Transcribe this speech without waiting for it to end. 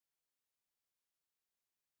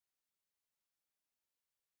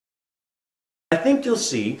I think you'll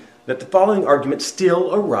see that the following argument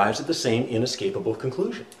still arrives at the same inescapable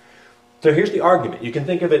conclusion. So here's the argument. You can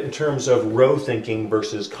think of it in terms of row thinking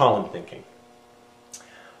versus column thinking.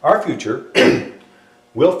 Our future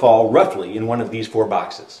will fall roughly in one of these four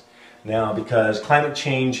boxes. Now, because climate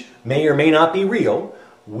change may or may not be real,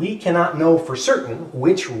 we cannot know for certain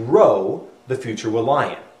which row the future will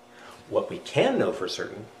lie in. What we can know for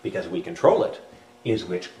certain, because we control it, is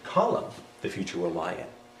which column the future will lie in.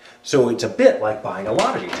 So it's a bit like buying a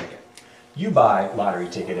lottery ticket. You buy lottery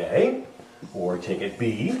ticket A or ticket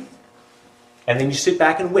B, and then you sit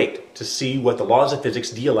back and wait to see what the laws of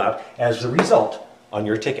physics deal out as the result on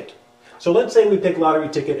your ticket. So let's say we pick lottery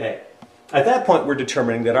ticket A. At that point, we're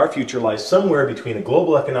determining that our future lies somewhere between a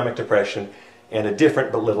global economic depression and a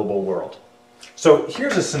different but livable world. So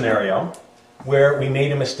here's a scenario where we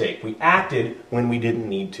made a mistake. We acted when we didn't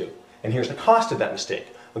need to. And here's the cost of that mistake: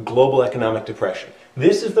 a global economic depression.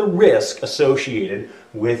 This is the risk associated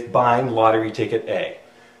with buying lottery ticket A.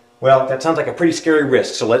 Well, that sounds like a pretty scary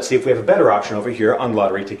risk, so let's see if we have a better option over here on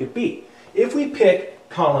lottery ticket B. If we pick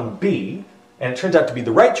column B, and it turns out to be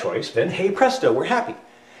the right choice, then hey presto, we're happy.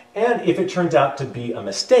 And if it turns out to be a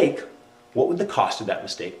mistake, what would the cost of that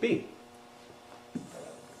mistake be?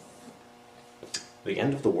 The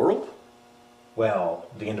end of the world? Well,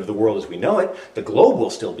 the end of the world as we know it. The globe will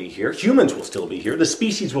still be here, humans will still be here, the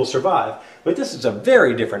species will survive, but this is a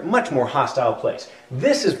very different, much more hostile place.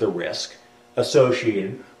 This is the risk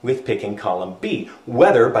associated with picking column B,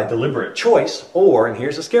 whether by deliberate choice or, and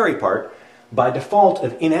here's the scary part, by default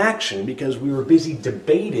of inaction because we were busy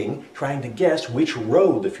debating, trying to guess which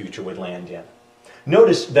row the future would land in.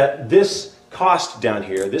 Notice that this cost down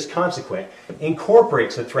here, this consequent,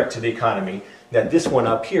 incorporates the threat to the economy that this one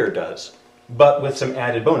up here does, but with some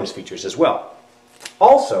added bonus features as well.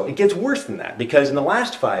 Also, it gets worse than that because in the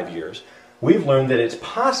last 5 years, we've learned that it's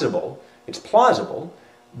possible, it's plausible,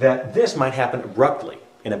 that this might happen abruptly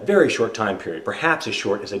in a very short time period, perhaps as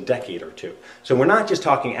short as a decade or two. So we're not just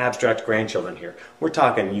talking abstract grandchildren here, we're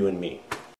talking you and me.